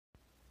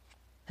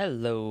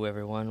Hello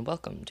everyone,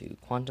 welcome to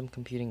Quantum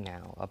Computing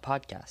Now, a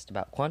podcast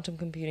about quantum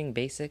computing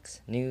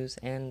basics, news,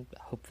 and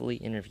hopefully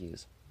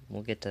interviews.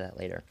 We'll get to that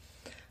later.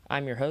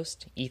 I'm your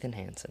host, Ethan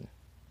Hansen.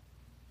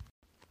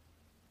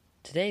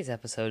 Today's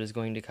episode is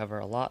going to cover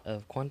a lot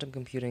of quantum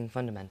computing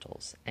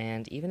fundamentals,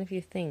 and even if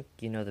you think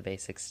you know the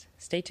basics,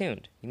 stay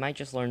tuned, you might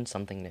just learn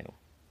something new.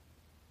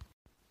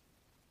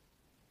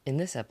 In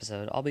this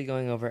episode, I'll be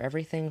going over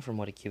everything from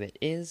what a qubit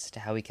is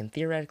to how we can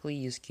theoretically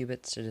use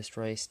qubits to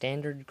destroy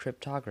standard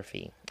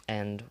cryptography,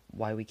 and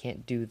why we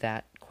can't do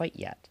that quite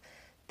yet.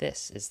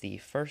 This is the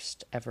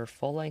first ever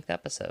full-length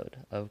episode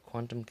of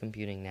Quantum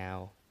Computing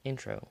Now,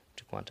 Intro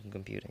to Quantum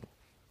Computing.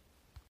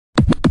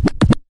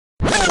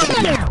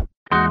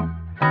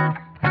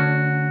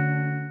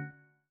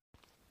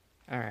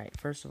 Alright,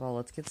 first of all,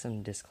 let's get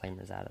some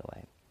disclaimers out of the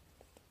way.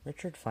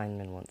 Richard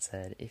Feynman once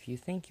said, "If you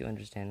think you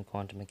understand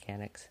quantum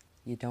mechanics,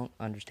 you don't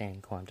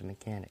understand quantum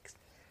mechanics."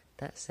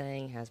 That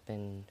saying has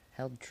been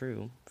held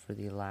true for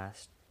the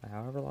last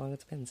however long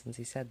it's been since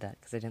he said that,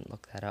 because I didn't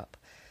look that up.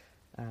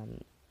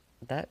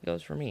 That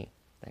goes for me.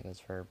 That goes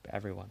for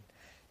everyone.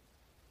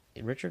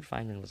 Richard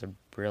Feynman was a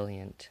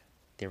brilliant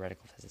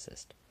theoretical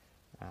physicist,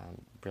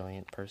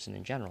 brilliant person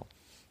in general.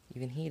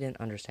 Even he didn't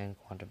understand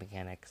quantum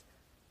mechanics.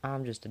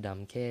 I'm just a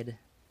dumb kid.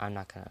 I'm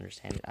not going to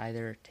understand it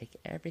either. Take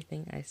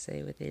everything I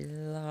say with a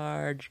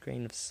large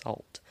grain of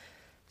salt.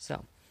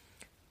 So,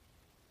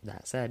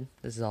 that said,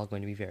 this is all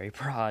going to be very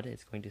broad.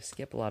 It's going to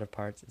skip a lot of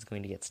parts. It's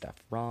going to get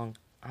stuff wrong.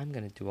 I'm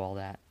going to do all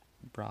that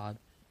broad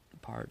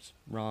parts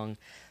wrong.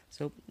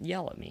 So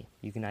yell at me.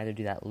 You can either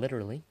do that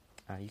literally.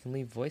 You can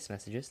leave voice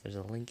messages. There's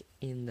a link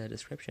in the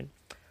description.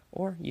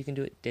 Or you can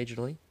do it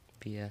digitally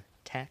via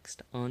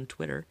text on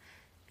Twitter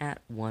at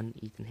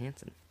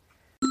 @1EthanHansen.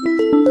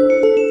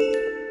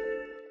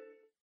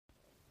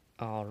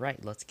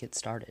 Alright, let's get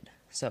started.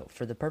 So,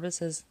 for the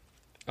purposes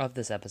of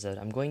this episode,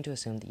 I'm going to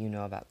assume that you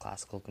know about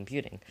classical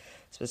computing,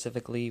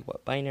 specifically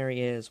what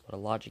binary is, what a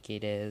logic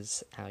gate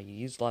is, how you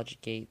use logic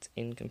gates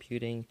in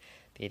computing,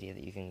 the idea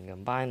that you can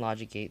combine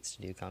logic gates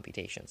to do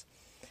computations.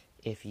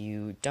 If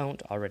you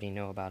don't already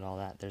know about all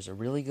that, there's a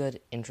really good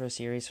intro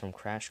series from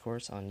Crash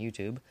Course on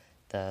YouTube.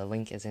 The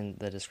link is in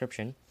the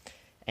description.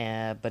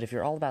 But if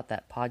you're all about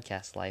that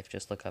podcast life,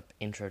 just look up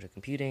Intro to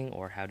Computing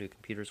or How Do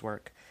Computers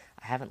Work.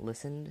 I haven't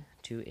listened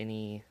to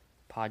any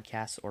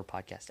podcasts or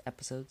podcast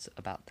episodes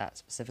about that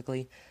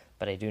specifically,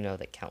 but I do know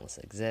that countless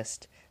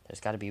exist. There's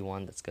got to be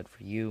one that's good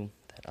for you,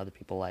 that other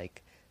people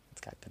like,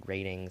 that's got good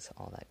ratings,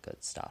 all that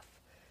good stuff.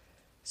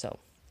 So,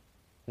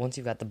 once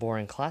you've got the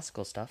boring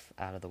classical stuff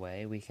out of the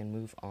way, we can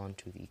move on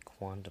to the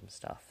quantum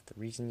stuff, the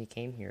reason you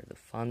came here, the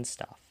fun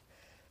stuff.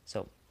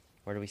 So,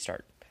 where do we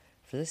start?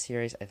 For this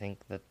series, I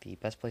think that the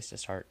best place to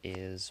start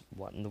is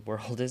what in the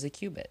world is a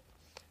qubit?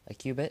 A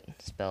qubit,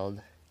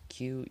 spelled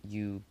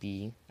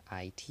Qubit,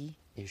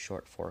 is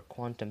short for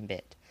quantum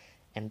bit,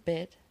 and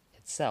bit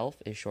itself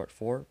is short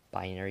for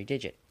binary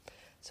digit.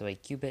 So a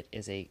qubit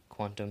is a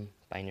quantum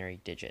binary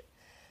digit.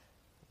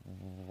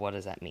 What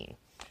does that mean?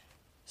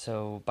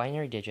 So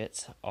binary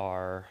digits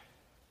are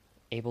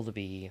able to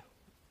be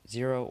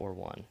 0 or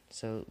 1.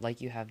 So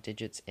like you have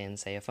digits in,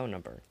 say, a phone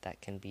number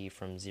that can be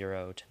from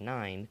 0 to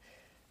 9,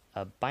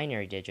 a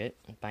binary digit,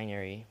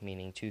 binary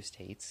meaning two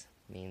states,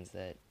 means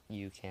that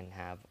you can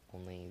have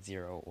only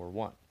 0 or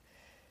 1.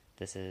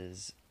 This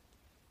is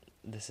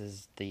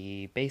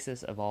the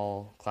basis of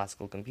all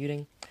classical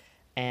computing,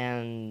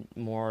 and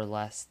more or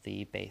less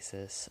the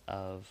basis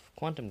of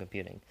quantum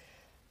computing.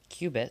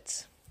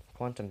 Qubits,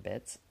 quantum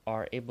bits,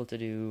 are able to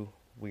do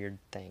weird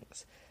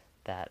things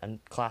that a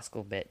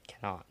classical bit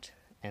cannot,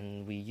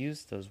 and we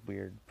use those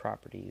weird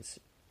properties,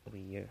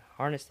 we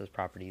harness those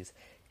properties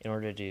in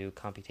order to do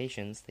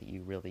computations that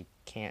you really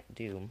can't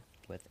do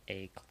with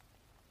a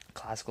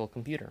classical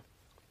computer.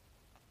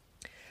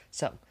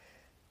 So,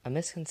 a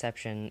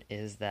misconception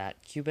is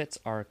that qubits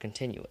are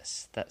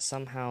continuous, that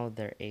somehow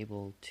they're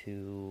able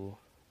to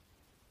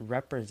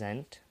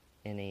represent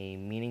in a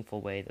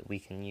meaningful way that we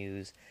can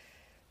use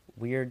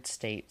weird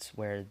states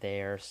where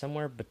they're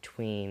somewhere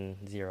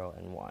between 0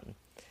 and 1.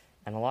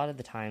 And a lot of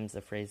the times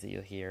the phrase that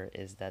you'll hear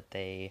is that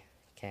they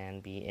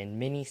can be in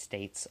many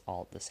states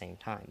all at the same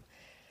time.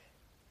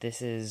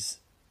 This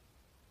is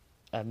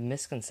a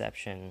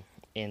misconception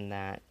in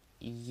that,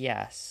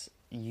 yes,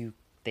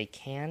 they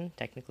can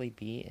technically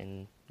be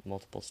in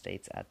multiple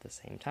states at the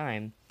same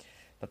time,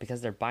 but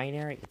because they're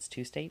binary, it's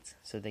two states,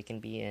 so they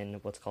can be in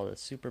what's called a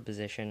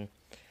superposition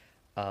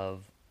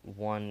of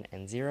 1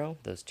 and 0,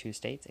 those two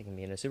states. It can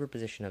be in a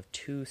superposition of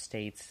two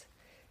states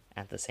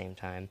at the same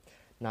time,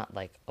 not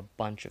like a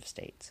bunch of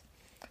states.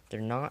 They're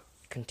not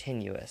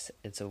continuous.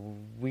 It's a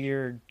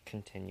weird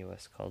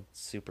continuous called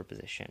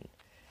superposition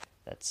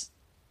that's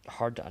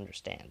hard to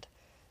understand.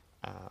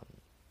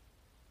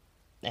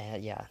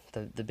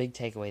 The big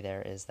takeaway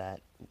there is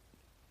that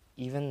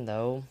even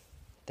though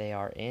they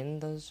are in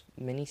those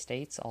many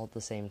states all at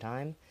the same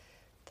time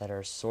that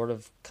are sort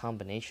of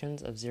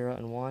combinations of 0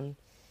 and 1,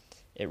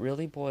 it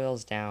really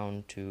boils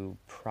down to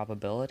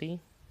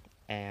probability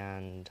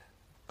and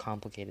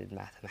complicated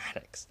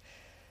mathematics.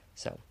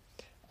 So,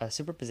 a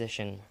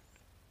superposition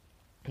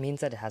means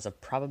that it has a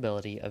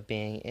probability of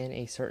being in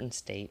a certain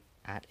state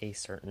at a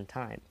certain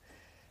time.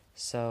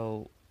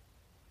 So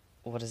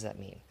what does that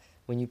mean?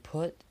 When you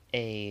put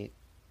a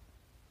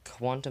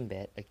quantum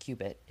bit, a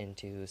qubit,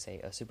 into, say,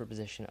 a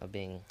superposition of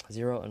being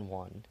 0 and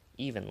 1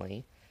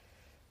 evenly,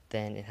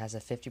 then it has a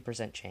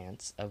 50%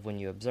 chance of, when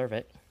you observe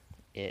it,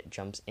 it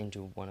jumps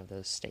into one of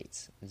those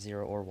states,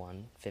 0 or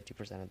 1,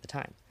 50% of the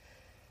time.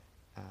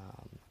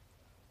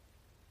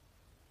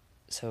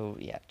 So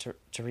yeah,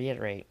 to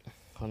reiterate,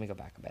 let me go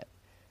back a bit.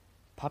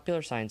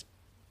 Popular science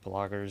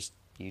bloggers,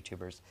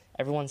 YouTubers,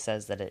 everyone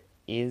says that it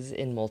is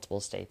in multiple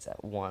states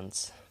at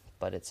once,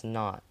 but it's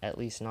not, at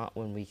least not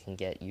when we can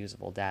get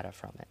usable data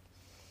from it.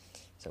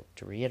 So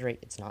to reiterate,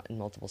 it's not in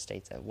multiple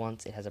states at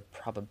once. It has a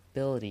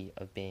probability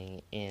of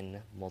being in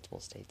multiple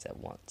states at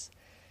once.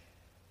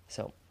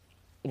 So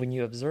when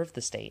you observe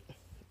the state,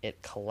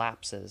 it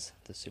collapses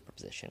the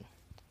superposition.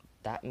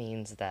 That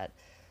means that,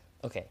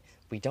 okay,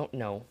 we don't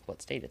know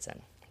what state it's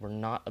in. We're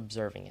not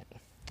observing it.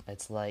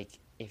 It's like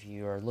if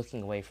you are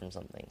looking away from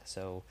something,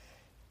 so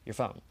your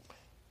phone.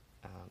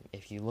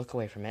 If you look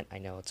away from it, I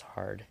know it's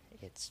hard.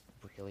 It's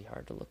really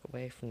hard to look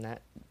away from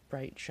that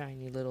bright,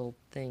 shiny little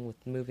thing with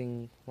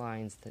moving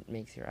lines that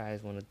makes your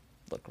eyes want to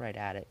look right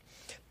at it.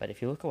 But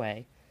if you look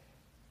away,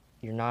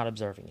 you're not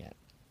observing it.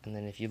 And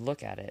then if you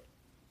look at it,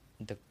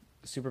 the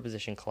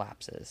superposition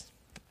collapses.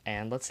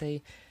 And let's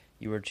say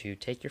you were to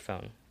take your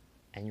phone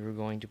and you were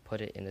going to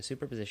put it in a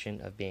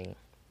superposition of being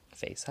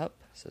face up,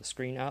 so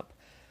screen up,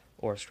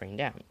 or screen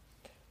down.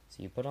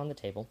 So you put it on the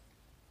table,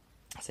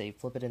 say you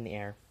flip it in the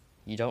air,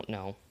 you don't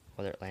know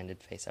whether it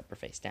landed face up or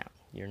face down.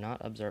 You're not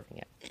observing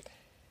it.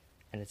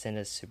 And it's in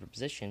a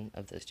superposition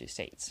of those two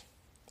states.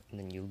 And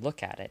then you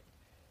look at it,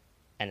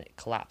 and it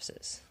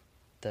collapses.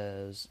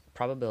 Those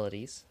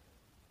probabilities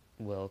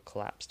will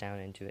collapse down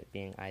into it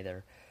being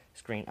either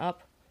screen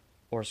up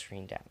or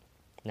screen down.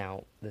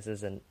 Now, this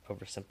is an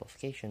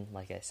oversimplification,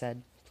 like I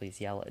said. Please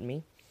yell at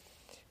me.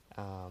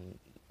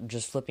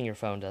 Just flipping your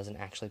phone doesn't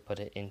actually put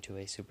it into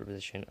a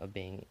superposition of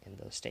being in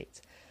those states.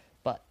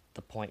 But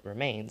the point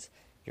remains,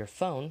 your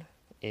phone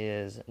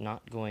is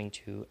not going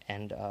to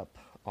end up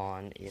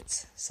on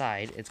its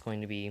side. It's going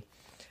to be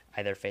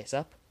either face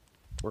up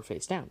or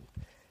face down.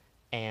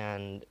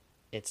 And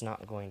it's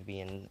not going to be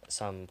in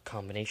some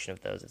combination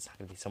of those. It's not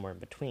going to be somewhere in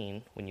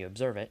between. When you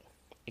observe it,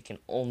 it can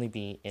only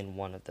be in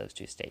one of those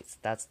two states.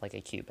 That's like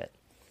a qubit.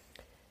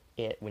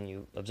 When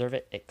you observe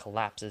it, it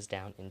collapses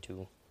down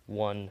into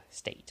one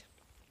state.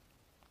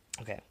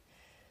 Okay.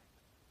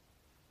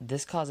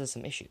 This causes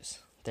some issues.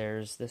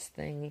 There's this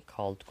thing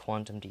called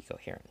quantum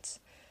decoherence.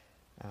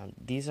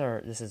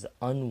 This is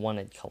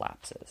unwanted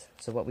collapses.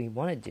 So what we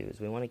want to do is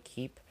we want to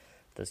keep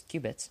those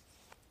qubits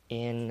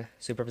in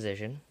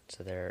superposition,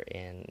 so they're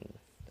in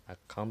a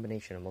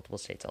combination of multiple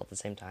states all at the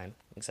same time,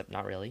 except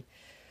not really.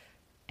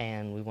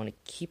 And we want to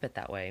keep it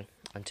that way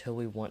until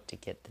we want to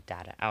get the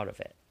data out of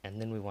it,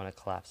 and then we want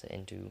to collapse it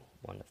into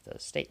one of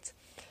those states.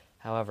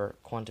 However,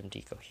 quantum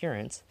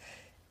decoherence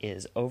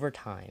is over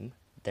time,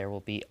 there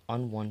will be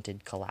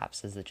unwanted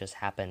collapses that just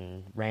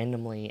happen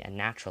randomly and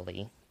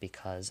naturally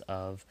because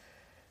of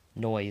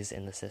noise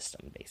in the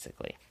system,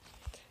 basically.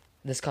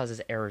 This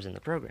causes errors in the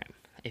program.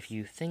 If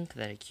you think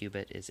that a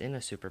qubit is in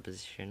a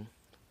superposition,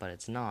 but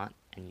it's not,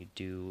 and you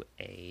do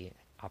a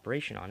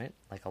operation on it,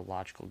 like a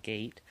logical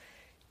gate,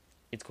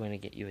 it's going to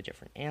get you a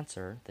different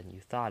answer than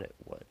you thought it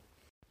would.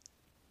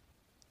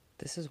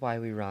 This is why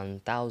we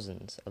run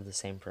thousands of the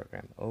same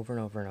program over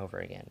and over and over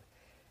again.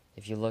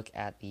 If you look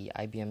at the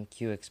IBM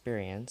Q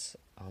experience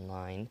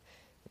online,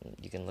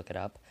 you can look it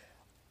up,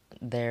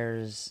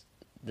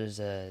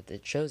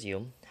 it shows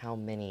you how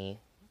many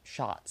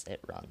shots it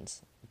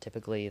runs.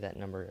 Typically that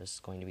number is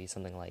going to be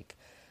something like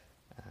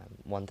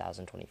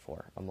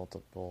 1024, a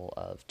multiple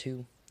of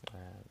 2,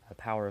 a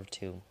power of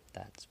 2.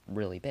 That's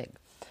really big.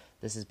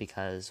 This is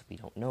because we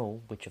don't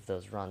know which of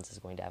those runs is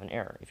going to have an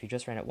error. If you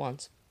just ran it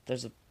once,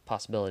 there's a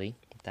possibility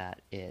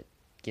that it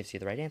gives you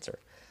the right answer.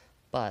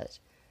 But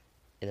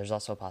there's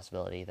also a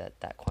possibility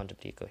that quantum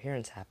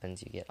decoherence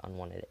happens, you get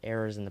unwanted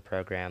errors in the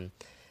program,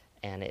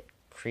 and it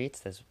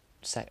creates this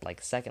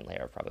second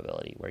layer of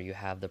probability, where you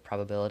have the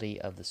probability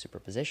of the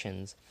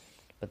superpositions,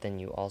 but then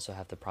you also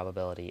have the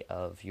probability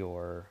of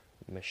your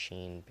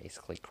machine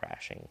basically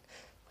crashing,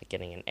 like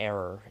getting an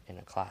error in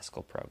a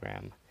classical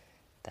program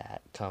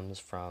that comes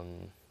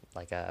from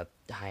like a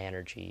high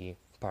energy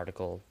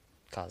particle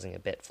causing a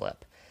bit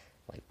flip,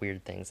 like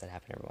weird things that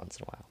happen every once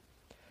in a while.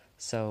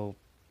 So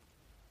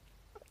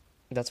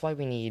that's why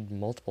we need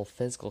multiple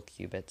physical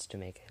qubits to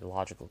make a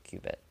logical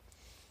qubit.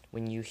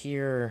 When you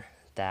hear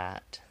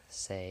that,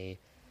 say,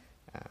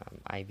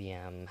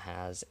 IBM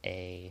has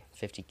a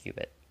 50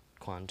 qubit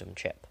quantum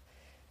chip,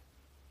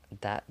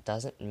 that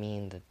doesn't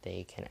mean that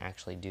they can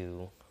actually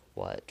do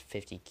what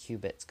 50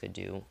 qubits could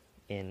do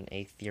in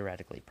a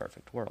theoretically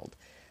perfect world.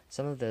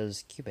 Some of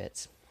those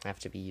qubits have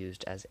to be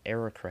used as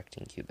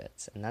error-correcting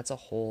qubits, and that's a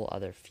whole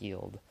other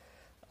field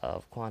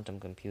of quantum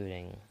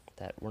computing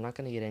that we're not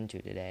going to get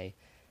into today,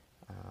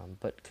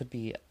 but could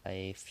be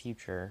a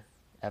future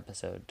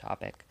episode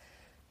topic,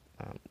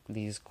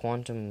 these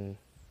quantum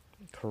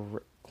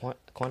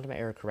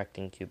error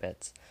correcting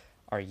qubits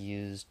are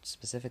used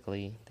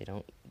specifically. They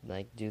don't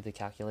do the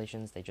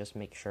calculations. They just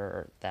make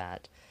sure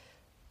that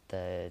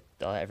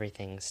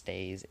everything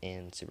stays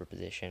in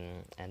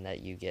superposition and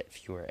that you get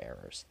fewer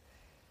errors.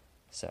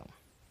 So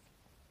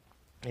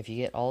if you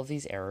get all of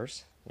these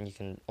errors, and you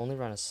can only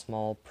run a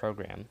small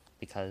program,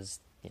 because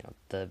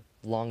the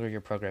longer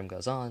your program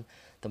goes on,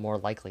 the more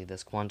likely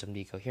this quantum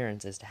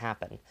decoherence is to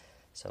happen.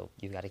 So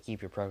you've got to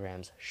keep your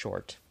programs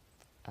short.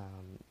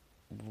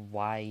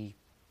 Why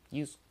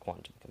use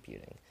quantum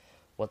computing?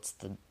 What's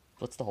the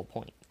whole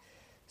point?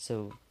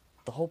 So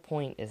the whole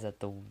point is that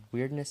the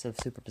weirdness of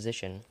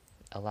superposition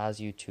allows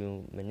you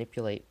to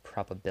manipulate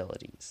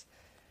probabilities.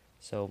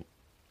 So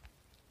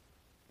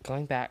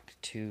going back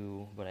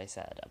to what I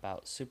said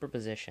about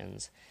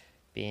superpositions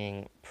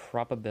being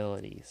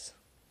probabilities,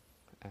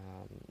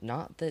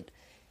 not that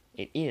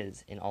it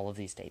is in all of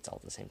these states all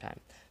at the same time,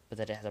 but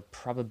that it has a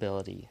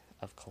probability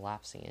of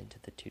collapsing into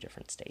the two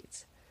different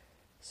states.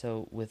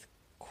 So with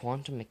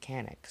quantum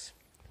mechanics,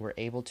 we're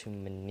able to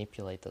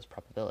manipulate those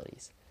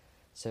probabilities.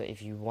 So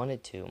if you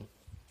wanted to,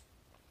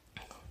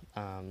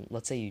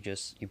 let's say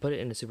you put it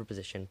in a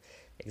superposition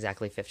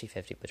exactly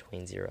 50-50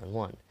 between 0 and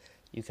 1.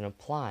 You can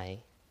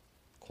apply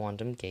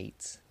quantum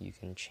gates. You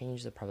can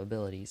change the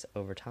probabilities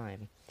over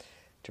time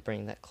to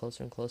bring that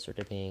closer and closer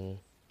to being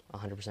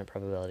 100%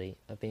 probability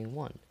of being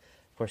 1.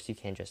 Of course, you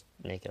can't just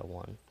make it a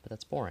 1, but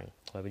that's boring.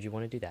 Why would you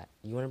want to do that?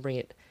 You want to bring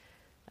it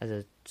as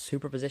a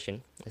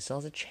superposition. It still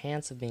has a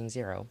chance of being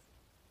 0,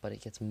 but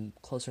it gets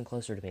closer and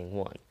closer to being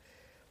 1.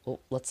 Well,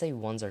 let's say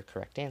 1's our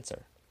correct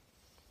answer.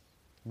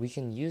 We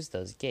can use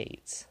those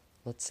gates.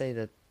 Let's say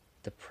that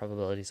the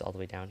probability is all the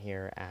way down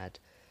here at,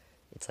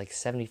 it's like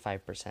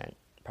 75%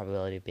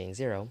 probability of being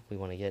 0. We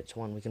want to get it to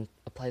 1. We can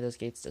apply those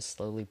gates to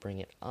slowly bring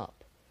it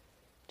up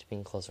to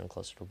being closer and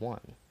closer to 1.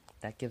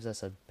 That gives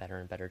us a better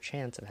and better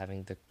chance of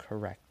having the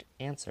correct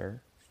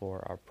answer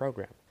for our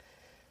program.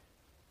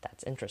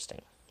 That's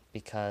interesting,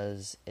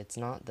 because it's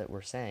not that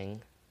we're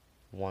saying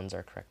 1's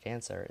our correct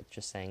answer. It's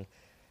just saying,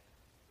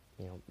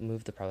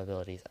 move the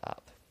probabilities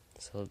up.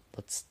 So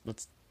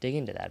let's dig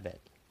into that a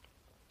bit.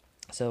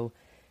 So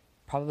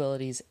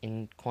probabilities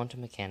in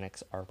quantum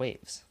mechanics are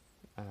waves.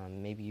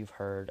 Maybe you've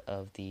heard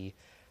of the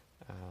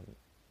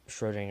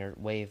Schrödinger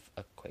wave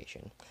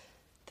equation.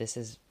 This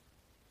is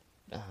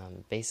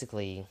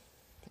basically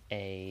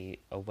a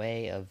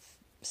way of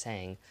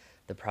saying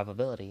the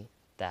probability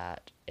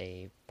that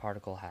a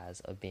particle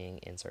has of being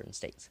in certain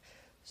states.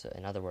 So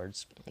in other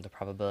words, the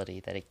probability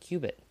that a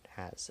qubit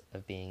has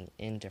of being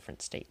in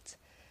different states.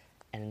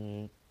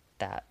 And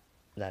that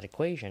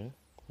equation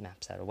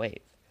maps out a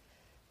wave.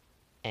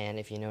 And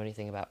if you know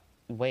anything about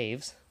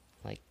waves,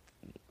 like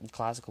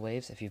classical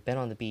waves, if you've been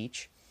on the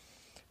beach,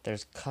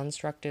 there's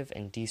constructive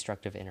and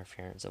destructive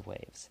interference of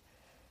waves.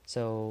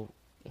 So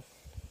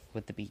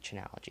with the beach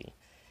analogy,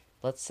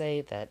 let's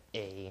say that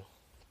a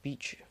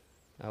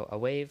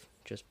wave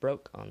just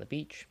broke on the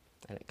beach,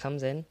 and it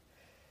comes in,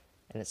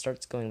 and it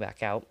starts going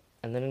back out,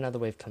 and then another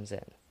wave comes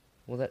in.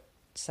 Well, that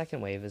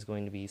second wave is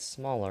going to be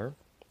smaller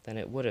than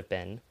it would have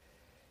been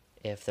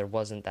if there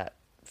wasn't that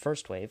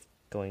first wave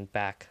going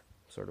back,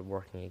 sort of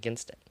working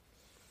against it.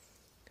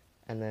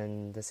 And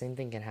then the same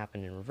thing can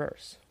happen in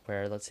reverse,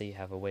 where let's say you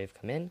have a wave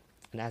come in,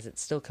 and as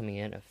it's still coming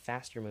in, a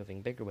faster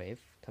moving, bigger wave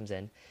comes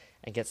in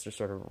and gets to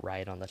sort of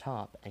ride on the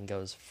top and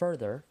goes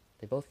further.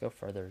 They both go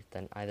further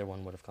than either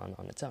one would have gone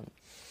on its own.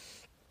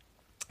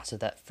 So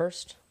that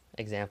first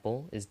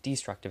example is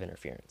destructive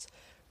interference,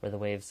 where the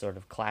waves sort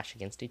of clash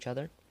against each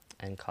other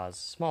and cause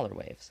smaller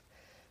waves.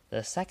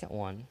 The second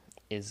one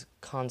is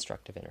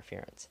constructive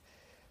interference,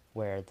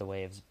 where the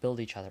waves build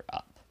each other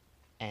up.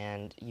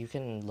 And you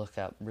can look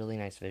up really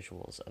nice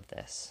visuals of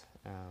this.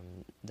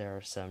 There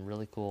are some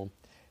really cool,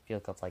 if you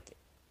look up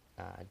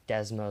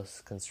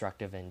Desmos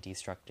constructive and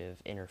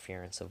destructive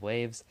interference of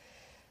waves,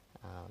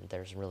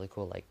 there's really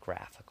cool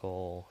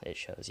graphical, it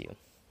shows you.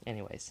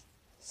 Anyways,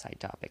 side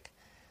topic.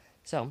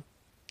 So,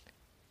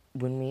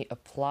 when we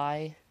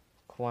apply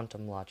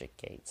quantum logic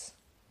gates,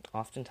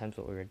 oftentimes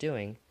what we are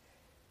doing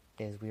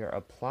is we are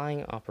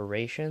applying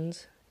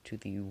operations to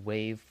the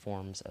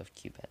waveforms of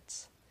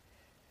qubits.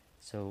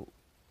 So,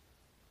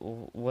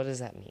 what does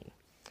that mean?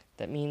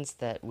 That means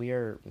that we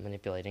are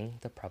manipulating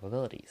the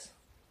probabilities.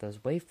 Those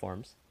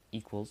waveforms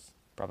equals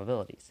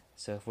probabilities.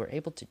 So if we're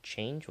able to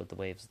change what the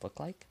waves look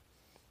like,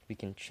 we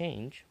can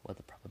change what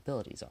the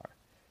probabilities are.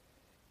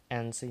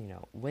 And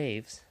so,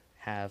 waves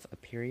have a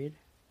period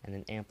and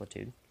an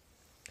amplitude.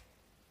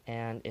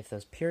 And if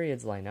those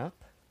periods line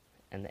up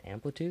and the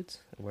amplitudes,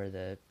 where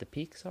the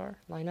peaks are,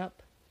 line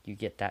up, you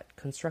get that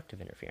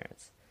constructive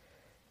interference.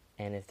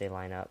 And if they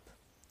line up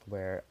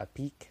where a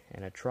peak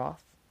and a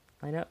trough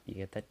line up, you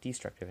get that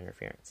destructive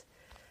interference.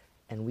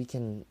 And we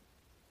can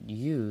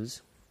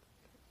use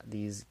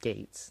these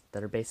gates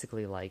that are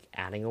basically like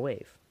adding a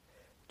wave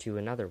to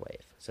another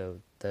wave. So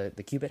the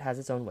qubit has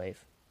its own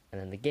wave, and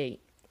then the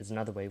gate is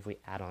another wave we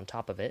add on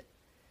top of it,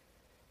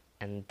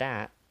 and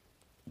that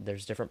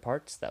there's different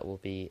parts that will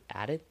be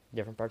added,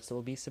 different parts that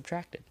will be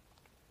subtracted.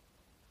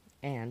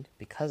 And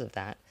because of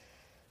that,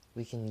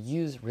 we can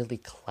use really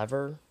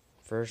clever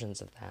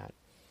versions of that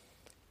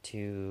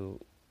to,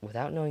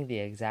 without knowing the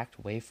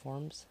exact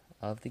waveforms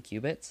of the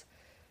qubits,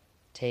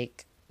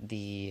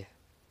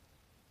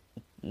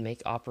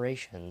 make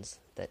operations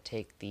that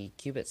take the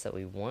qubits that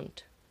we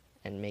want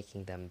and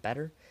making them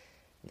better,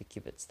 the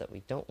qubits that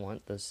we don't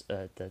want, those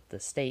the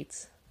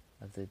states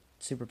of the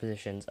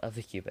superpositions of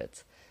the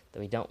qubits that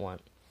we don't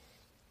want,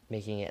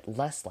 making it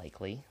less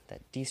likely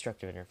that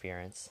destructive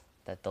interference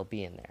that they'll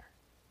be in there.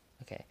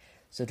 Okay,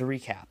 so to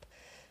recap,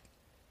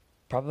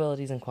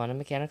 probabilities in quantum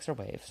mechanics are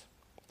waves.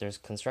 There's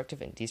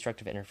constructive and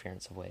destructive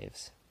interference of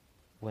waves.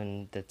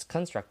 When it's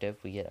constructive,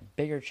 we get a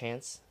bigger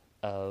chance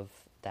of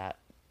that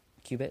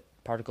qubit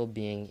particle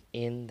being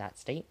in that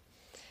state.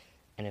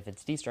 And if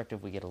it's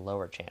destructive, we get a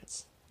lower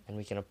chance. And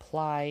we can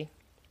apply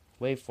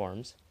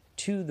waveforms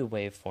to the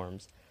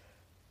waveforms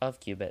of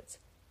qubits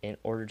in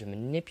order to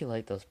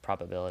manipulate those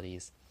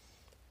probabilities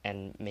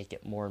and make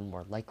it more and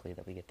more likely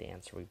that we get the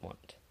answer we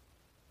want.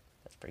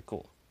 That's pretty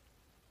cool.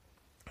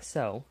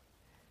 So,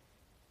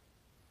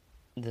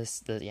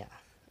 there's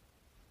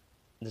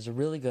a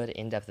really good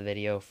in-depth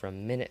video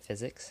from Minute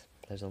Physics,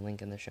 there's a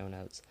link in the show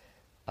notes,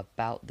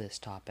 about this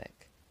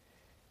topic.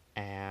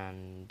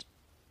 And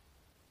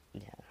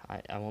yeah,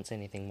 I won't say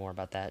anything more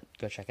about that.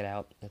 Go check it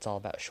out. It's all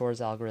about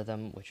Shor's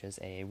algorithm, which is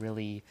a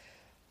really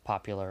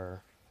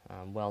popular,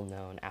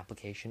 well-known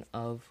application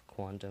of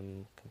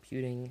quantum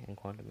computing and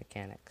quantum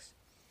mechanics.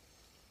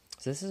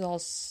 So this is all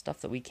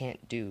stuff that we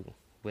can't do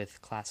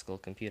with classical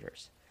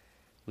computers.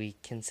 We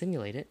can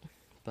simulate it,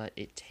 but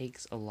it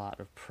takes a lot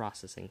of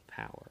processing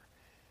power.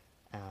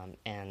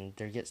 And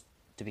there gets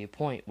to be a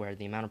point where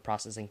the amount of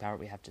processing power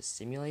we have to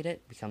simulate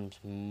it becomes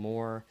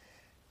more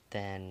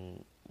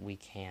than we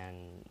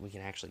can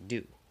actually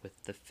do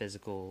with the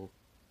physical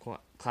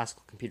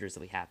classical computers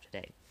that we have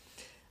today.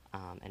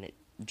 And it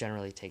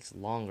generally takes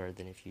longer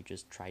than if you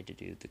just tried to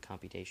do the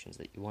computations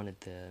that you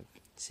wanted the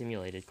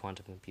simulated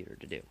quantum computer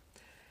to do.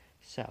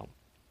 So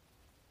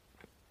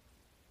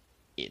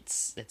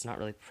it's not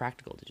really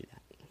practical to do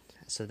that.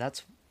 So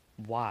that's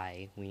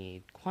why we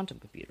need quantum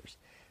computers.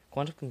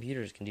 Quantum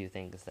computers can do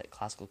things that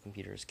classical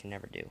computers can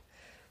never do.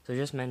 So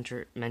just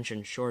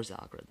mention Shor's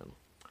algorithm.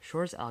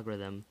 Shor's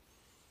algorithm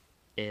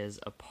is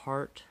a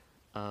part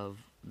of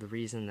the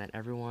reason that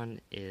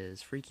everyone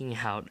is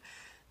freaking out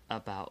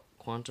about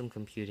quantum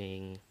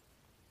computing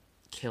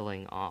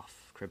killing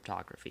off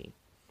cryptography.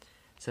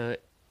 So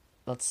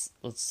let's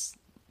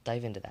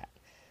dive into that.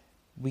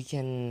 We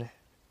can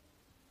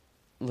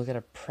look at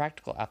a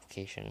practical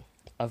application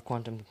of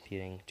quantum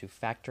computing to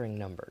factoring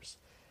numbers.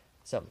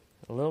 So,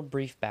 a little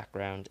brief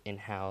background in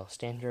how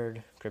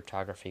standard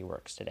cryptography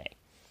works today.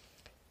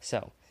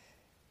 So,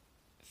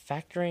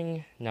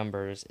 factoring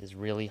numbers is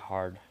really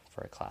hard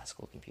for a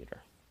classical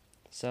computer.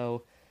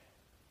 So,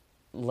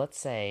 let's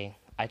say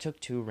I took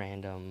two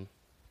random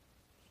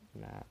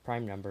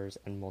prime numbers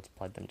and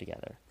multiplied them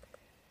together.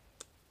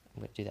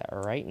 I'm going to do that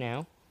right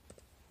now.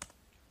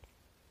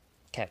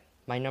 Okay,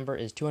 my number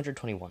is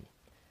 221.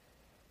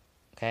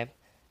 Okay,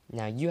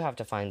 now you have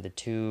to find the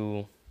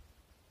two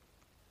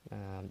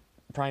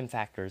prime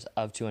factors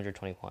of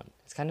 221.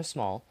 It's kind of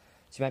small,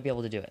 so you might be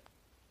able to do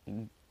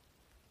it.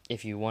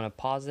 If you want to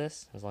pause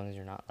this, as long as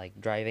you're not like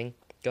driving,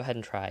 go ahead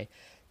and try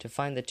to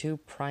find the two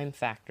prime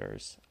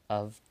factors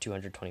of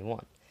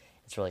 221.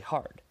 It's really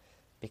hard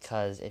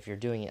because if you're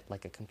doing it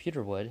like a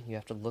computer would, you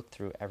have to look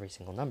through every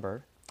single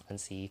number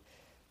and see,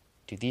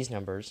 do these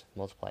numbers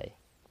multiply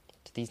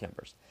to these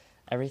numbers?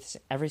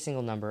 Every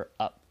single number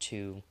up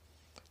to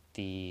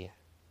the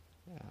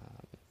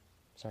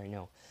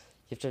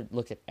you have to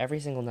look at every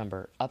single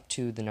number up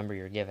to the number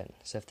you're given.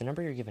 So if the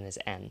number you're given is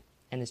n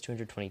is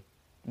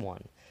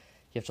 221,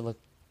 you have to look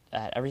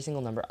at every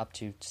single number up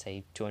to,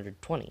 say,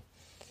 220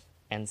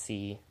 and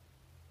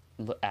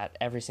look at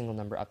every single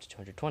number up to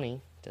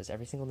 220. Does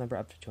every single number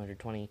up to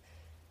 220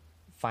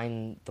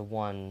 find the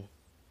one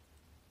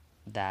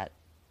that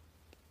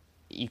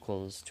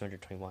equals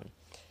 221?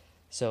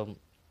 So,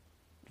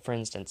 for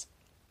instance,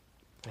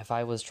 if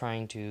I was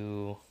trying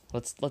to,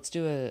 let's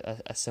do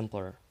a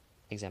simpler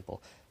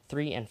example.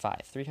 3 and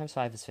 5. 3 times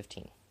 5 is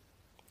 15.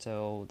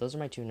 So those are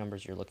my two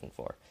numbers you're looking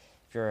for.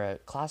 If you're a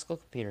classical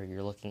computer,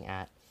 you're looking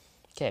at,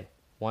 okay,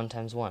 1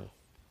 times 1.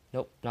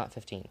 Nope, not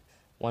 15.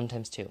 1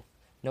 times 2.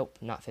 Nope,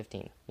 not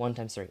 15. 1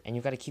 times 3. And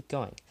you've got to keep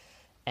going.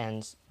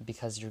 And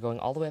because you're going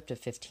all the way up to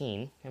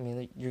 15, I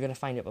mean, you're going to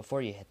find it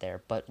before you hit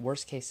there. But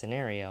worst case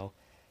scenario,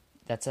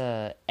 that's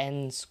a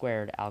n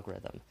squared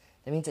algorithm.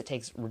 That means it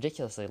takes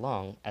ridiculously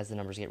long as the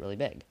numbers get really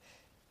big.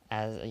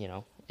 As you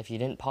know, if you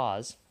didn't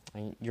pause,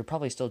 you're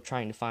probably still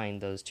trying to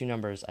find those two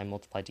numbers I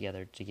multiplied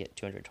together to get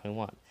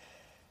 221.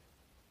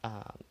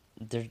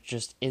 There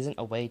just isn't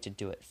a way to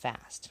do it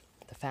fast.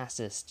 The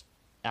fastest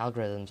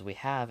algorithms we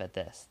have at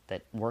this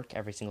that work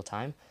every single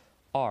time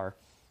are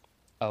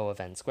O of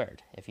n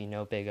squared. If you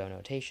know big O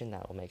notation,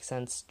 that will make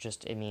sense.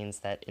 Just it means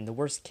that in the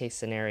worst case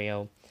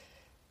scenario,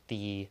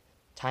 the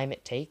time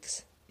it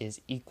takes is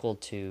equal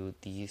to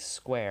the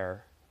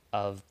square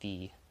of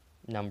the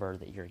number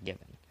that you're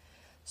given.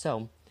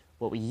 So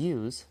what we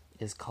use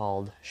is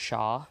called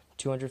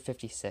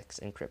SHA-256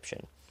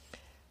 encryption.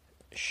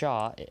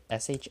 SHA,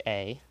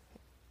 S-H-A,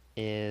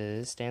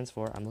 stands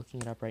for, I'm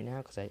looking it up right now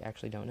because I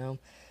actually don't know,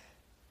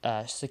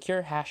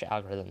 secure hash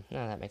algorithm.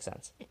 No, that makes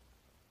sense.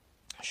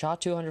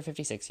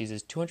 SHA-256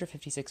 uses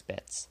 256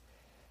 bits.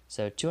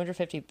 So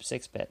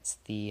 256 bits,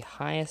 the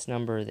highest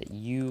number that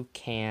you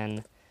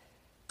can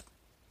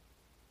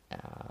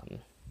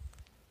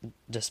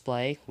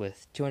display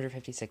with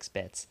 256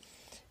 bits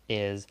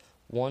is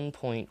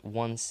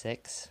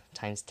 1.16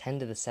 times 10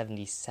 to the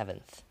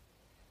 77th.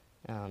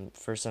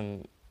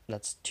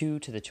 That's 2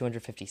 to the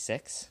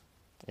 256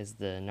 is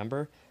the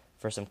number.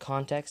 For some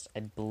context,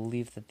 I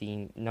believe that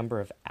the number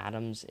of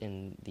atoms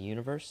in the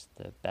universe,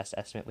 the best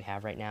estimate we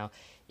have right now,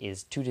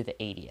 is 2 to the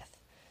 80th.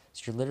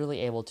 So you're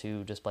literally able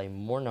to display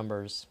more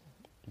numbers.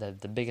 The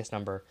biggest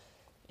number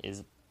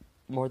is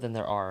more than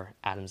there are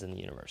atoms in the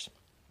universe.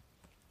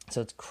 So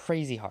it's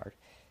crazy hard.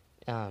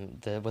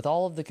 With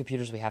all of the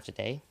computers we have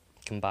today,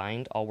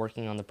 combined, all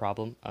working on the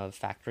problem of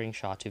factoring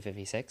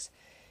SHA-256,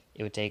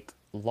 it would take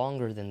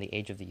longer than the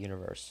age of the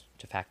universe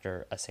to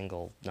factor a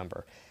single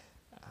number,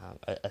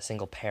 a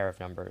single pair of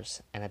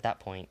numbers. And at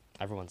that point,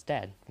 everyone's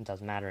dead. It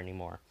doesn't matter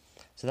anymore.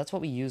 So that's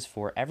what we use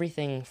for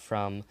everything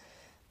from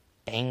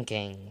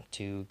banking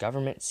to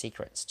government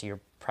secrets to your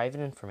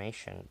private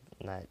information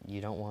that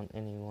you don't want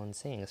anyone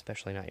seeing,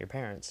 especially not your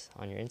parents,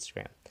 on your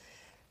Instagram.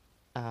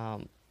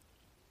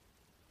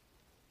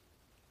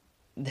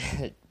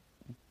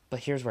 But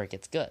here's where it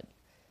gets good.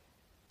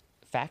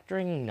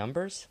 Factoring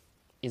numbers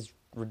is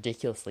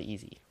ridiculously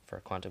easy for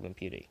a quantum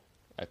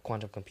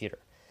computer.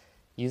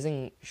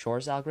 Using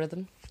Shor's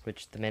algorithm,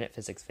 which the Minute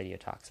Physics video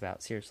talks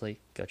about, seriously,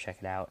 go check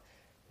it out,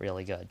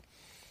 really good.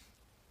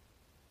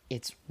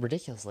 It's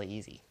ridiculously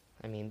easy.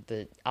 I mean,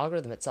 the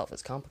algorithm itself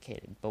is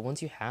complicated, but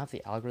once you have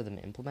the algorithm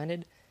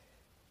implemented,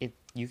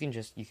 you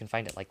can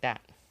find it like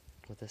that,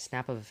 with a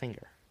snap of a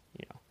finger,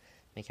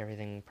 make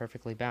everything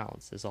perfectly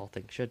balanced, as all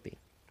things should be.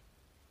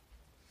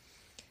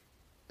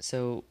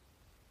 So,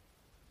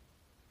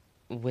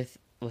 with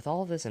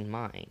all of this in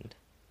mind,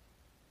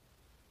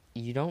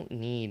 you don't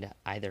need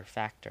either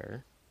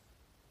factor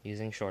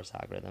using Shor's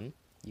algorithm.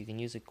 You can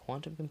use a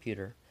quantum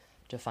computer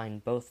to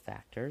find both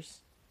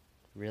factors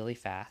really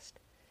fast.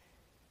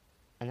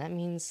 And that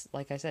means,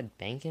 like I said,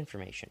 bank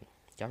information,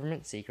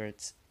 government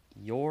secrets,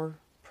 your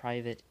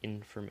private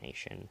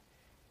information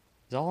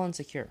is all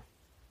unsecure.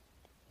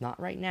 Not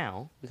right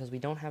now, because we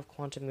don't have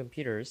quantum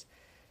computers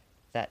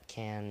that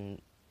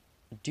can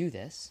do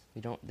this.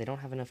 They don't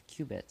have enough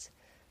qubits.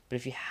 But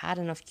if you had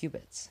enough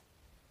qubits,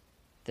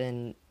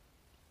 then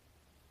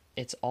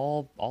it's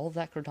all of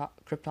that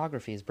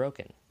cryptography is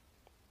broken.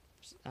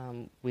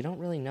 We don't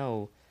really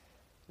know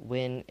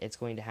when it's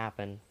going to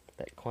happen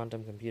that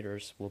quantum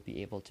computers will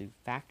be able to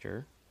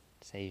factor,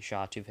 say,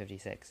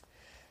 SHA-256.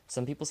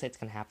 Some people say it's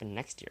going to happen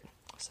next year.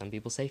 Some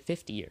people say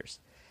 50 years.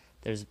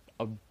 There's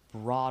a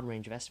broad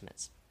range of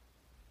estimates.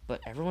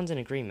 But everyone's in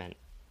agreement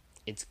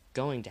it's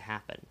going to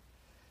happen.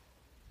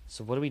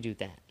 So what do we do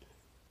then?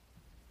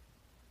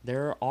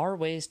 There are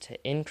ways to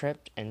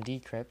encrypt and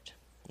decrypt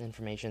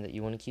information that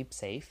you want to keep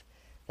safe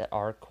that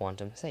are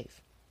quantum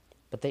safe,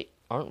 but they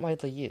aren't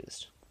widely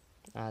used.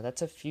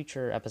 That's a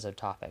future episode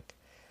topic,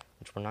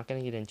 which we're not going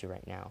to get into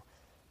right now.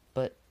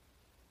 But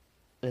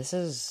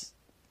this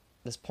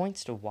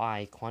points to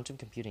why quantum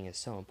computing is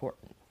so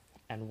important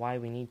and why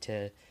we need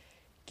to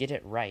get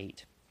it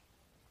right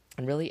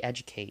and really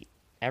educate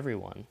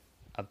everyone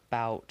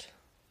about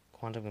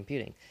quantum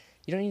computing.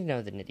 You don't need to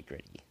know the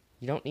nitty-gritty.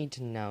 You don't need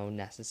to know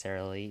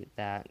necessarily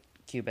that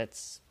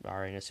qubits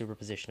are in a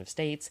superposition of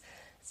states.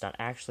 It's not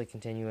actually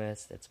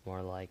continuous. It's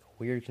more like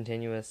weird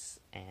continuous,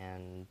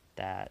 and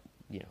that,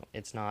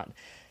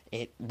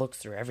 it looks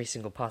through every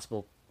single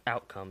possible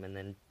outcome and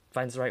then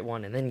finds the right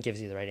one and then gives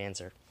you the right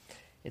answer.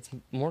 It's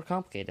more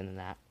complicated than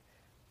that,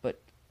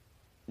 but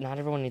not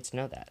everyone needs to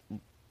know that.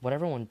 What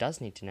everyone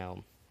does need to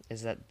know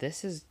is that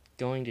this is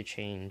going to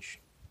change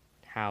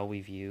how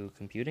we view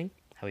computing,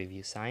 how we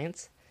view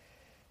science.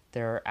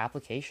 There are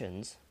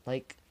applications,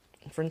 like,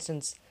 for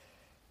instance,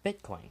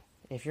 Bitcoin.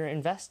 If you're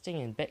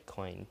investing in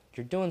Bitcoin,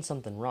 you're doing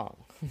something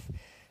wrong.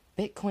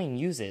 Bitcoin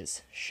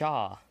uses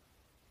SHA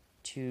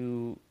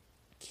to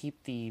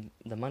keep the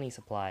money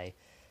supply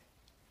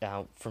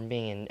from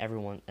being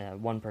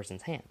in one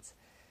person's hands.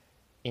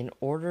 In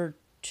order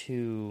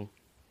to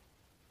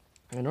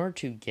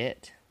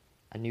get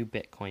a new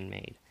Bitcoin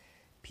made,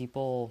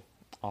 people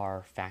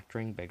are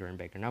factoring bigger and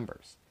bigger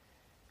numbers.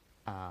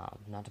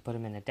 Not to put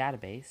them in a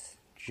database,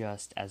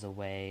 just as a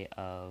way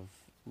of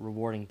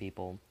rewarding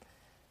people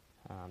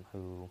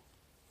who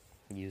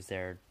use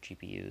their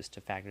GPUs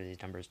to factor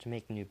these numbers to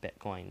make new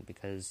Bitcoin,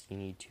 because you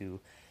need to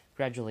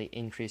gradually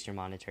increase your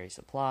monetary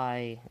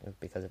supply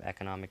because of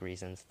economic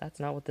reasons. That's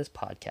not what this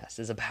podcast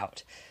is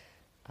about.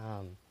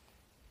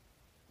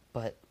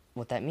 But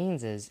what that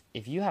means is,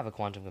 if you have a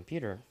quantum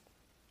computer,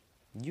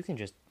 you can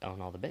just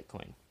own all the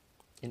Bitcoin.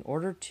 In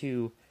order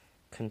to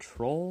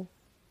control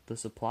the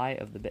supply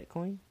of the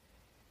Bitcoin,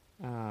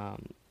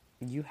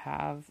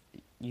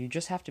 you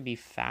just have to be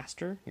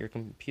faster. Your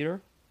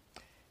computer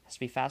has to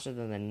be faster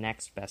than the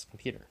next best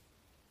computer.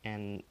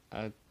 And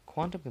a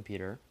quantum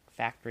computer,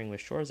 factoring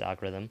with Shor's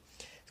algorithm,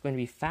 is going to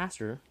be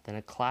faster than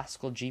a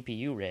classical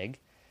GPU rig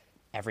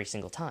every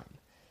single time.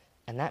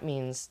 And that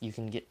means you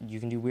can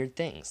do weird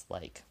things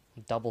like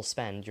double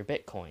spend your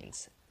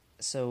Bitcoins.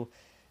 So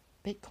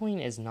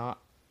Bitcoin is not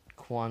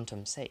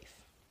quantum safe.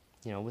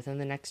 Within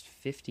the next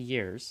 50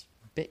 years,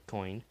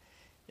 Bitcoin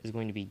is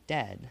going to be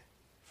dead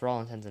for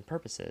all intents and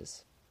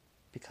purposes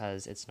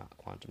because it's not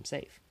quantum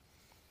safe.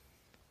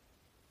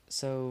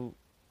 So,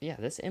 yeah,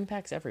 this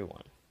impacts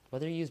everyone.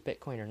 Whether you use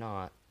Bitcoin or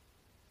not,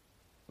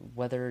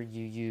 whether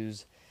you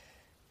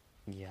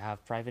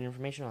have private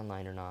information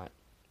online or not,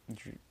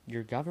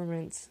 your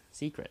government's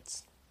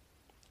secrets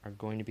are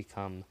going to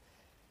become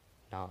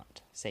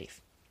not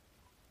safe.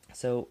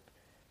 So,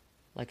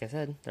 like I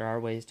said, there are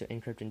ways to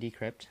encrypt and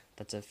decrypt.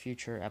 That's a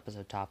future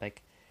episode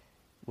topic,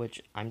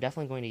 which I'm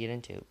definitely going to get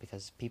into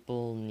because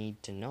people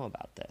need to know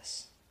about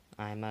this.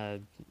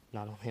 Not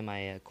only am I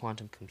a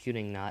quantum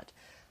computing nut,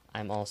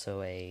 I'm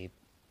also a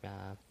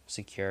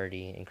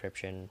security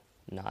encryption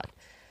nut.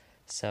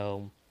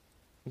 So,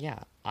 yeah,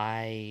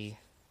 I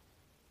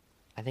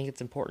think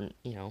it's important,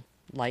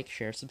 like,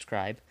 share,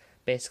 subscribe.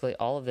 Basically,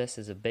 all of this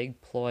is a big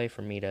ploy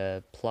for me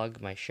to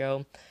plug my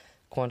show,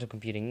 Quantum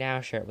Computing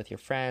Now. Share it with your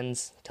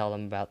friends, tell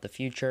them about the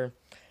future,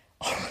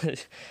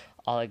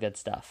 all that good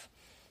stuff.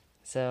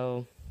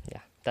 So,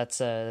 yeah, that's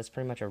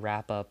pretty much a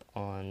wrap up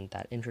on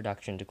that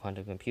introduction to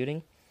quantum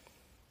computing.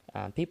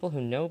 People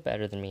who know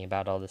better than me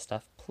about all this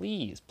stuff,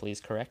 please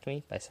correct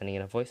me by sending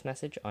in a voice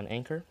message on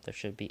Anchor. There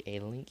should be a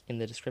link in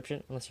the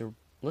description, unless you're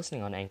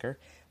listening on Anchor,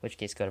 in which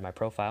case go to my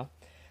profile,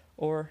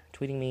 or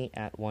tweeting me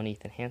at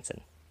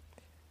 @OneEthanHansen.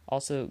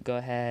 Also, go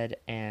ahead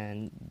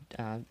and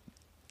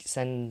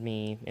send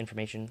me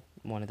information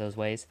one of those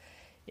ways.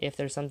 If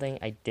there's something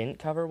I didn't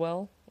cover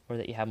well, or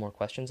that you have more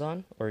questions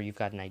on, or you've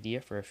got an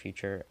idea for a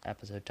future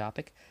episode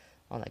topic,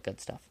 all that good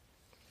stuff.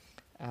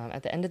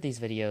 At the end of these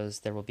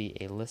videos, there will be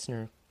a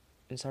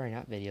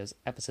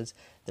episodes.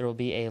 There will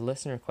be a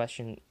listener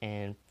question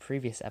and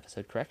previous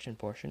episode correction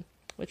portion,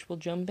 which we'll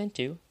jump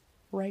into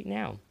right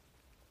now.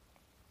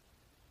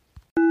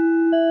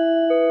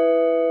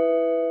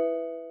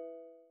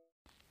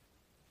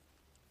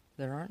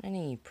 There aren't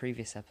any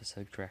previous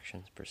episode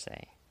corrections per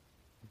se,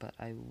 but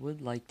I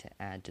would like to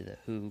add to the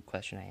who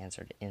question I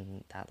answered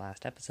in that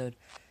last episode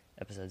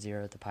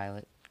 0, the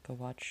pilot. Go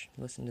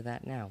listen to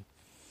that now.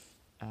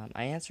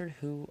 I answered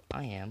who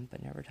I am,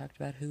 but never talked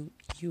about who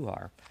you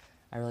are.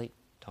 I really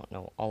don't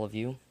know all of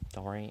you.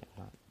 Don't worry,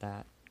 I'm not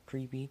that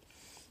creepy.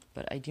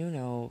 But I do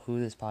know who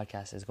this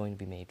podcast is going to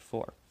be made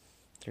for.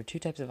 There are two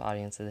types of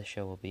audience that this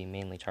show will be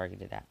mainly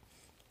targeted at.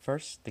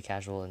 First, the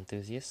casual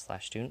enthusiast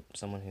 / student,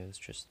 someone who's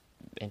just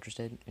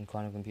interested in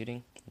quantum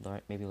computing,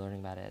 maybe learning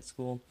about it at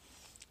school,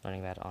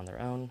 learning about it on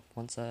their own,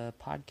 wants a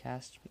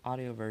podcast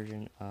audio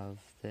version of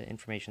the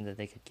information that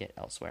they could get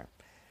elsewhere.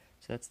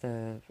 So that's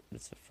the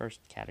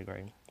first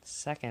category.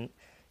 Second,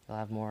 you'll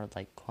have more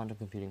like quantum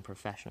computing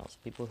professionals,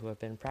 people who have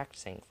been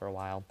practicing for a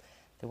while.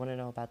 They want to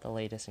know about the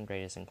latest and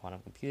greatest in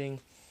quantum computing,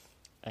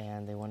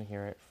 and they want to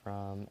hear it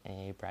from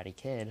a bratty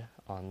kid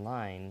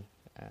online.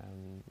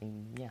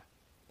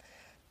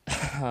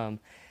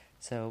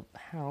 So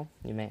how,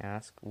 you may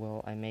ask,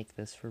 will I make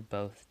this for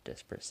both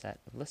disparate set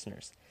of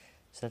listeners?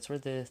 So that's where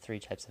the 3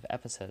 types of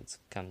episodes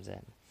comes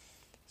in.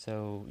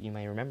 So you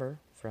may remember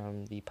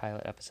from the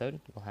pilot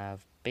episode, we'll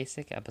have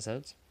basic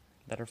episodes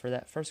that are for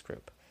that first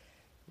group.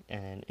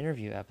 And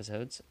interview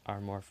episodes are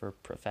more for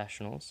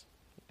professionals.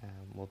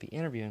 We'll be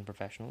interviewing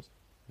professionals,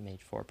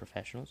 made for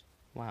professionals.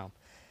 Wow.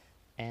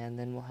 And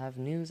then we'll have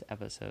news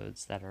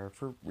episodes that are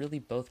for really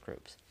both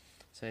groups.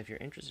 So if you're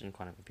interested in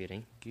quantum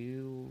computing,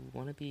 you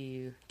want to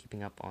be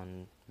keeping up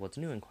on what's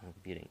new in quantum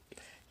computing.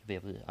 You'll be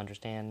able to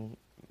understand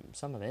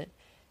some of it.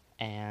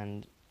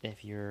 And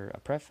if you're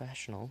a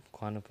professional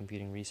quantum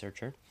computing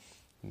researcher,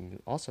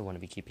 you also want to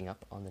be keeping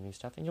up on the new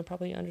stuff, and you'll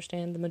probably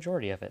understand the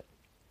majority of it.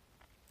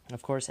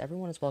 Of course,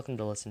 everyone is welcome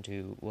to listen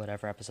to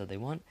whatever episode they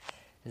want.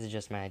 This is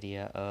just my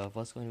idea of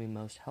what's going to be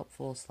most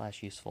helpful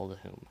 / useful to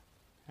whom.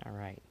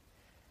 Alright,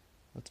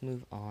 let's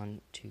move on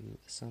to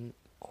some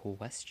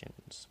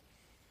questions.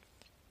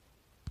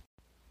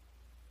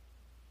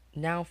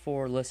 Now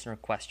for listener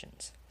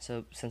questions.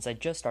 So since I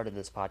just started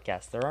this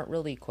podcast, there aren't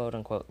really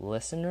quote-unquote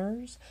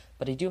listeners,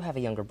 but I do have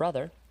a younger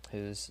brother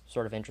who's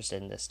sort of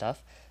interested in this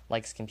stuff,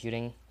 likes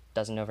computing,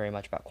 doesn't know very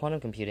much about quantum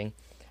computing,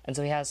 and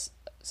so he has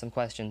some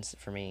questions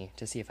for me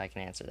to see if I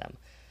can answer them.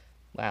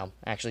 Well,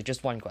 actually,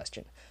 just one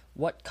question.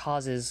 What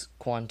causes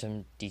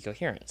quantum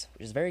decoherence?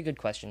 Which is a very good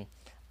question.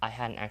 I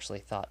hadn't actually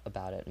thought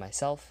about it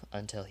myself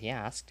until he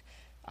asked.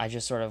 I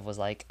just sort of was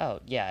like,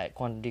 oh, yeah,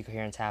 quantum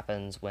decoherence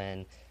happens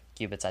when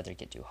qubits either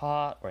get too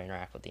hot or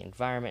interact with the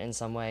environment in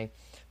some way,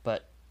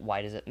 but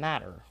why does it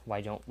matter?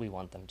 Why don't we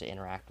want them to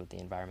interact with the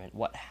environment?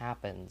 What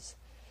happens?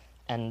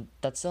 And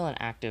that's still an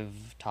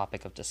active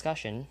topic of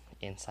discussion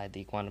inside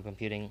the quantum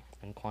computing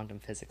and quantum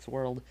physics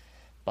world,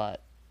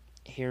 but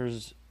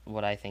here's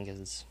what I think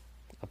is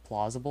a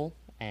plausible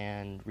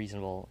and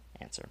reasonable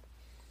answer.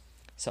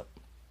 So,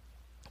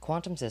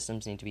 quantum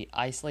systems need to be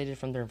isolated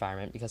from their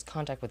environment because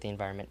contact with the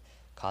environment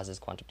causes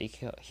quantum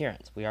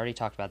decoherence. We already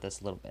talked about this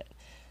a little bit.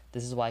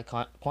 This is why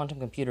quantum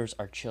computers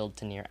are chilled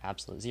to near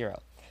absolute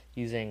zero,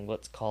 using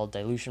what's called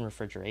dilution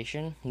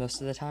refrigeration most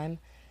of the time,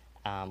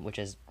 which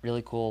is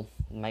really cool.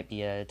 It might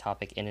be a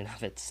topic in and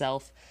of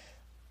itself,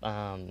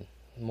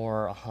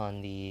 more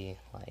on the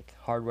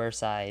hardware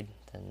side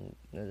than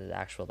the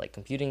actual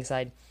computing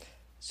side.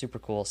 Super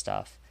cool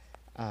stuff.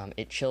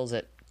 It chills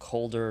it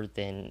colder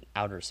than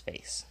outer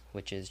space,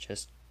 which is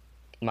just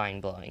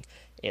mind-blowing.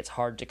 It's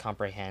hard to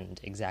comprehend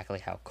exactly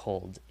how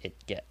cold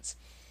it gets.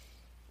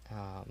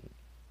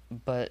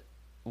 But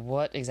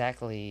why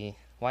exactly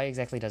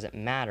does it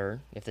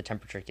matter if the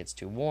temperature gets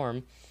too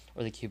warm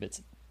or the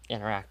qubits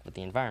interact with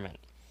the environment?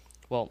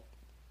 Well,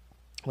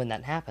 when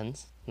that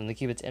happens, when the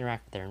qubits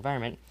interact with their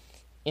environment,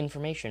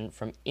 information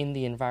from in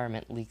the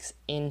environment leaks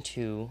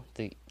into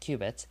the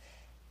qubits,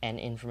 and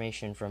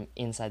information from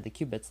inside the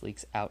qubits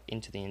leaks out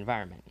into the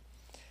environment.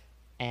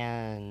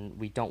 And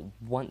we don't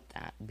want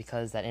that,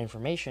 because that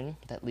information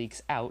that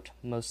leaks out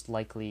most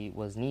likely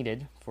was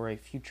needed for a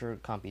future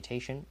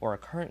computation or a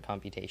current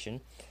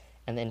computation,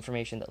 and the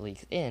information that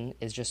leaks in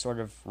is just sort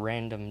of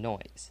random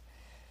noise.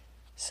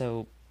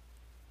 So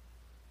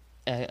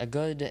a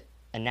good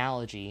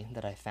analogy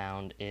that I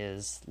found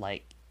is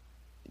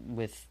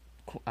with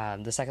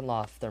the second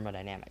law of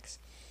thermodynamics.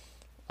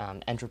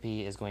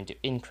 Entropy is going to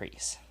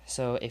increase.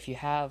 So if you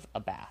have a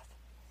bath,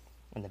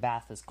 and the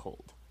bath is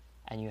cold,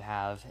 and you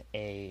have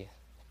a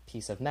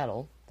piece of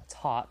metal that's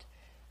hot,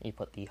 and you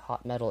put the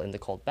hot metal in the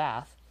cold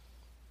bath,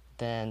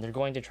 then they're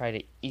going to try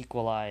to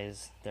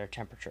equalize their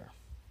temperature.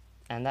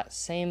 And that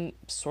same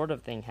sort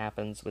of thing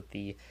happens with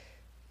the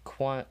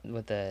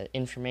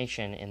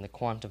information in the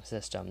quantum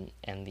system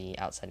and the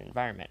outside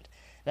environment.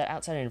 That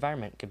outside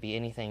environment could be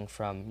anything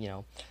from,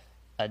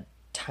 a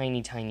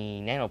tiny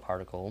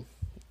nanoparticle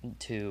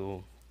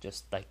to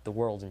just the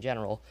world in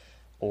general,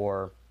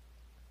 or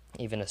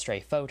even a stray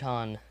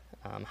photon,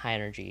 high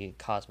energy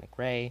cosmic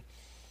ray.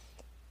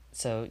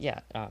 So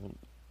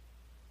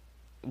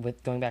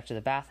with going back to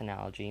the bath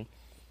analogy,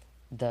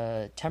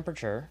 the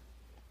temperature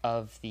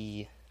of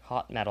the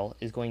hot metal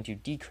is going to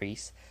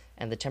decrease,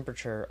 and the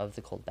temperature of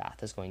the cold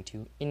bath is going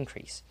to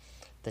increase.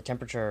 The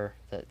temperature,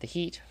 the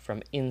heat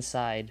from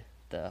inside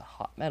the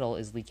hot metal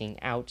is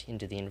leaking out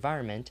into the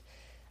environment,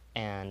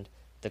 and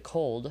the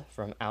cold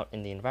from out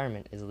in the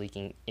environment is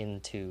leaking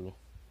into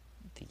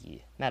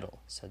the metal.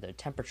 So the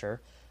temperature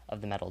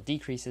of the metal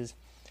decreases,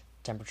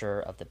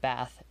 temperature of the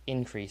bath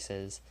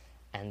increases,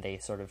 and they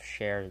sort of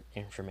share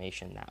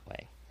information that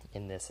way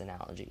in this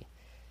analogy.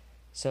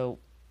 So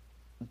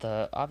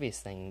the obvious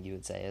thing you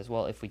would say is,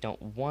 well, if we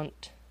don't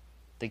want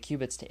the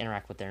qubits to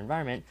interact with their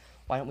environment,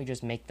 why don't we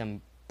just make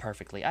them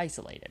perfectly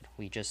isolated?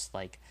 We just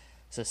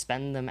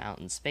suspend them out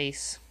in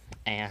space,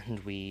 and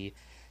we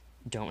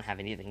don't have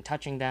anything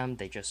touching them.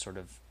 They just sort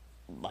of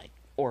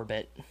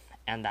orbit,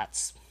 and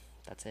that's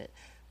it.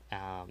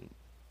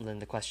 Then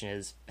the question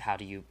is, how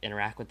do you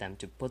interact with them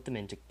to put them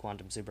into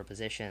quantum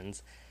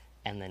superpositions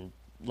and then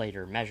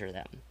later measure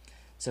them?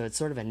 So it's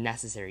sort of a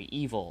necessary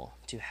evil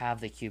to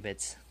have the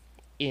qubits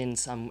in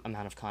some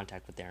amount of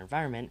contact with their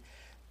environment,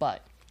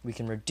 but we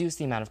can reduce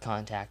the amount of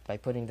contact by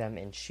putting them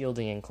in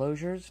shielding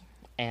enclosures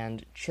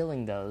and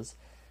chilling those,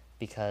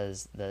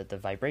 because the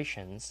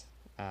vibrations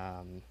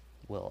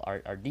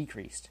are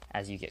decreased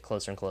as you get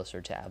closer and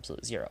closer to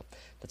absolute zero.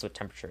 That's what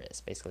temperature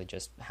is, basically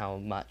just how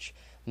much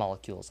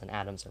molecules and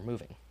atoms are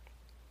moving.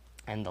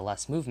 And the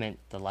less movement,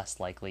 the less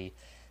likely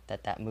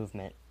that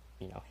movement,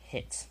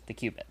 hits the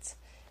qubits.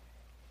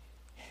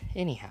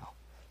 Anyhow,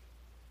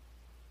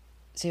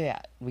 so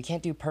we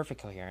can't do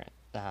perfect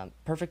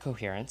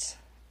coherence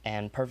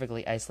and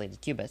perfectly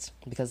isolated qubits,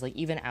 because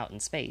even out in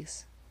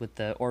space, with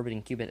the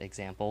orbiting qubit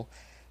example,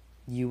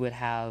 you would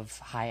have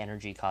high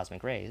energy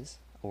cosmic rays,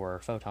 or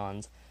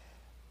photons,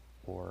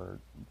 or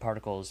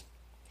particles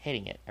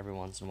hitting it every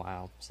once in a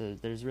while. So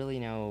there's really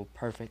no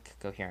perfect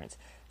coherence.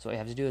 So what you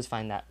have to do is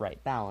find that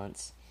right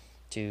balance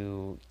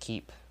to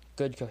keep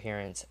good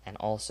coherence and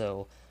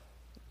also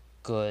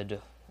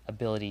good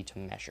ability to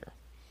measure.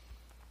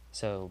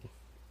 So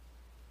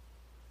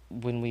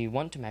when we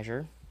want to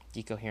measure,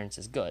 decoherence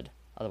is good,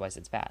 otherwise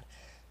it's bad.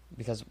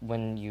 Because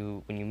when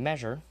you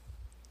measure,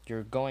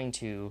 you're going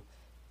to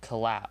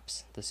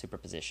collapse the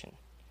superposition.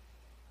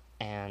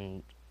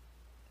 And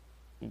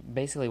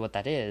basically what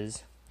that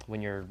is,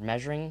 when you're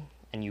measuring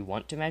and you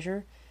want to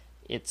measure,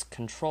 it's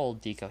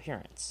controlled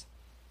decoherence.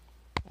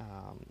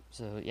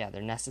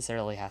 There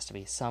necessarily has to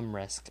be some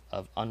risk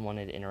of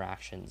unwanted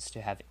interactions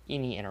to have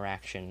any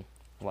interaction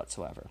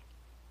whatsoever.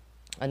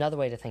 Another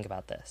way to think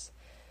about this.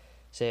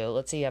 So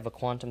let's say you have a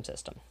quantum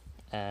system,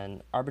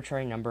 an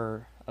arbitrary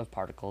number of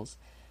particles,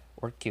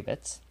 or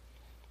qubits,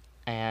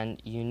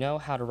 and you know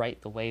how to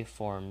write the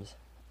waveforms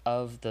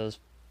of those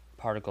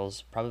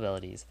particles'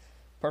 probabilities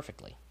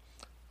perfectly.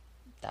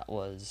 That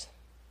was,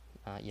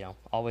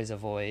 always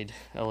avoid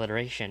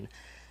alliteration.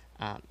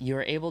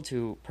 you're able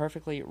to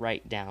perfectly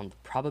write down the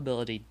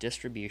probability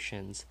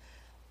distributions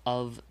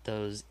of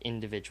those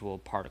individual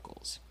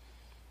particles.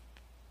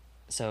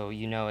 So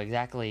you know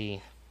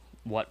exactly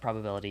what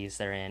probabilities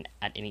they're in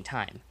at any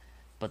time.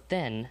 But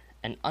then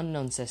an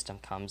unknown system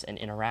comes and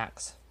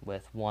interacts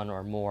with one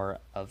or more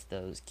of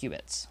those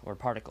qubits or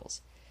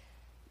particles.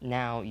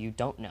 Now you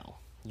don't know.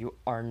 You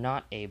are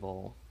not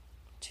able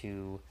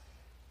to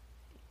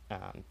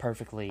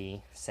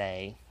perfectly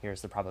say,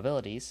 here's the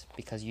probabilities,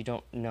 because you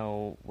don't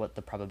know what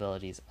the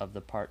probabilities of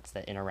the parts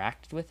that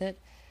interacted with it,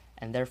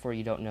 and therefore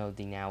you don't know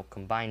the now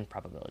combined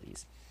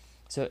probabilities.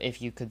 So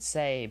if you could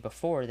say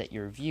before that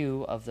your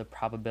view of the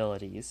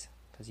probabilities,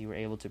 because you were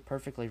able to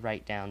perfectly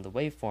write down the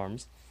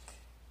waveforms,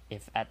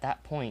 if at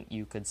that point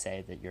you could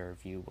say that your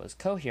view was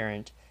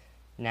coherent,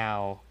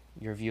 now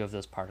your view of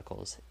those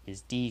particles is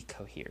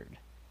decohered.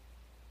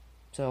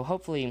 So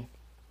hopefully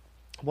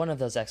one of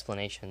those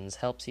explanations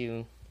helps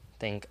you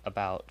think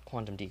about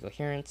quantum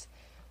decoherence,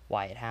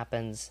 why it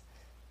happens,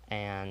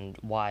 and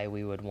why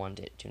we would want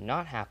it to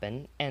not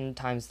happen, and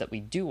times that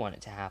we do want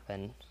it to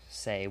happen,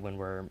 say when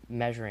we're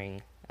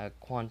measuring a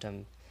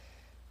quantum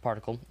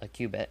particle, a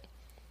qubit,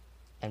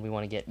 and we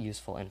want to get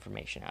useful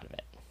information out of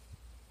it.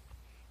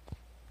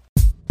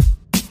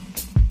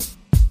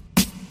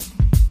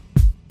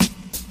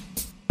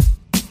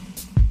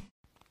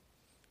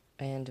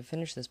 And to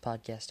finish this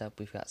podcast up,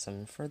 we've got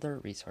some further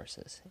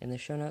resources. In the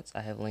show notes,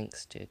 I have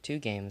links to 2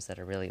 games that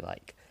I really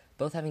like,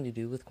 both having to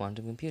do with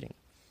quantum computing.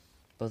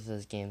 Both of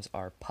those games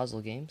are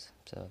puzzle games,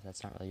 so if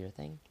that's not really your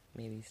thing,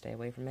 maybe stay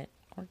away from it,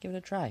 or give it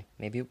a try.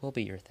 Maybe it will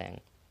be your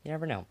thing. You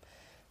never know.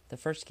 The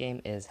first game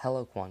is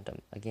Hello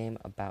Quantum, a game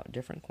about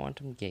different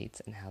quantum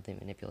gates and how they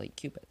manipulate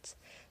qubits.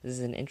 This is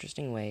an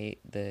interesting way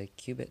the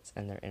qubits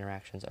and their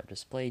interactions are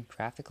displayed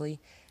graphically,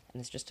 and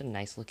it's just a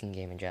nice looking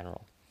game in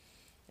general.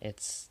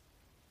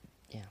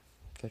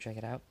 Go check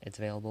it out. It's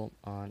available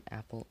on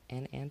Apple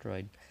and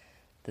Android.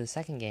 The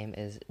second game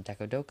is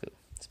Decodoku,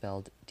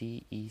 spelled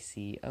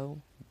Decodoku.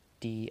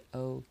 The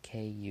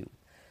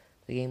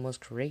game was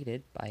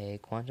created by a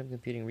quantum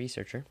computing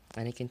researcher,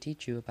 and it can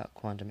teach you about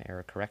quantum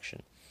error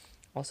correction.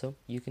 Also,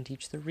 you can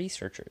teach the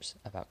researchers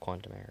about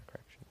quantum error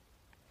correction.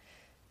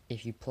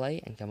 If you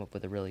play and come up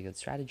with a really good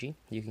strategy,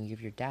 you can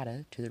give your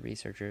data to the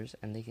researchers,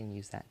 and they can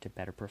use that to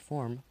better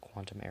perform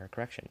quantum error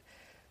correction.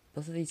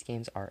 Both of these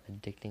games are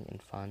addicting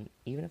and fun.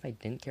 Even if I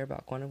didn't care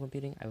about quantum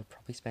computing, I would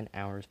probably spend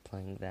hours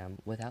playing them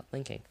without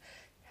linking.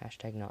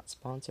 Hashtag not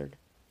sponsored.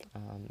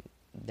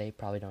 They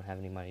probably don't have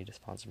any money to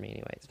sponsor me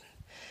anyways.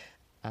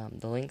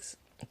 The links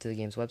to the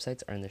game's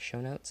websites are in the show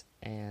notes,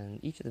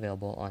 and each is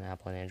available on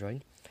Apple and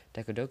Android.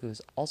 Decodoku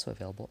is also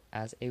available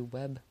as a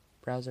web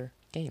browser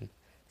game.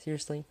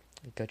 Seriously,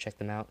 go check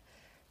them out.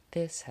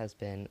 This has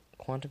been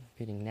Quantum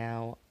Computing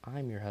Now.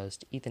 I'm your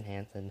host, Ethan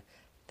Hansen.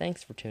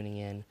 Thanks for tuning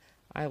in.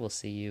 I will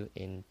see you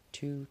in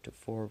 2 to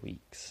 4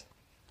 weeks.